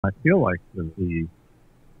I feel like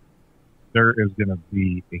there is going to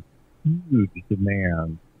be a huge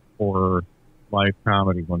demand for live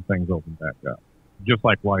comedy when things open back up, just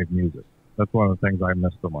like live music. That's one of the things I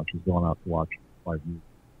miss so much is going out to watch live music.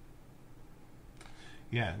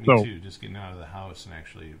 Yeah, me So, too. Just getting out of the house and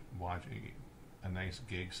actually watching a nice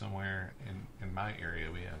gig somewhere. In my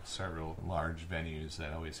area, we have several large venues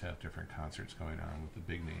that always have different concerts going on with the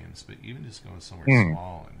big names. But even just going somewhere hmm,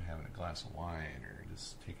 small and having a glass of wine or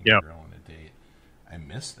just taking a yeah, girl on a date, I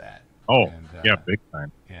miss that. oh, And yeah, big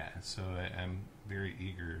time. yeah, so I'm very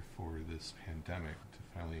eager for this pandemic to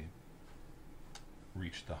finally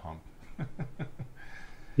reach the hump.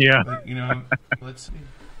 Yeah, But let's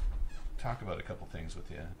talk about a couple things with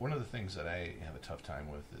you. One of the things that I have a tough time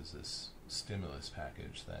with is this stimulus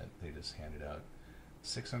package that they just handed out.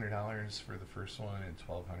 $600 for the first one and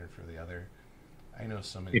 $1,200 for the other. I know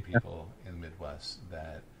so many yeah, people in the Midwest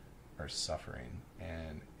that are suffering,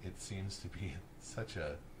 and it seems to be such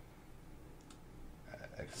a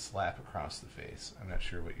slap across the face. I'm not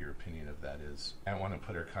sure what your opinion of that is. I don't want to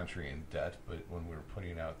put our country in debt, but when we're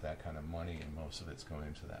putting out that kind of money and most of it's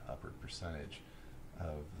going to that upper percentage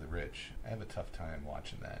of the rich, I have a tough time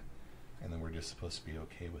watching that. And then we're just supposed to be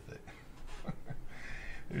okay with it.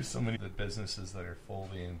 There's so many of the businesses that are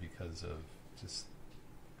folding because of just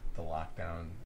the lockdown.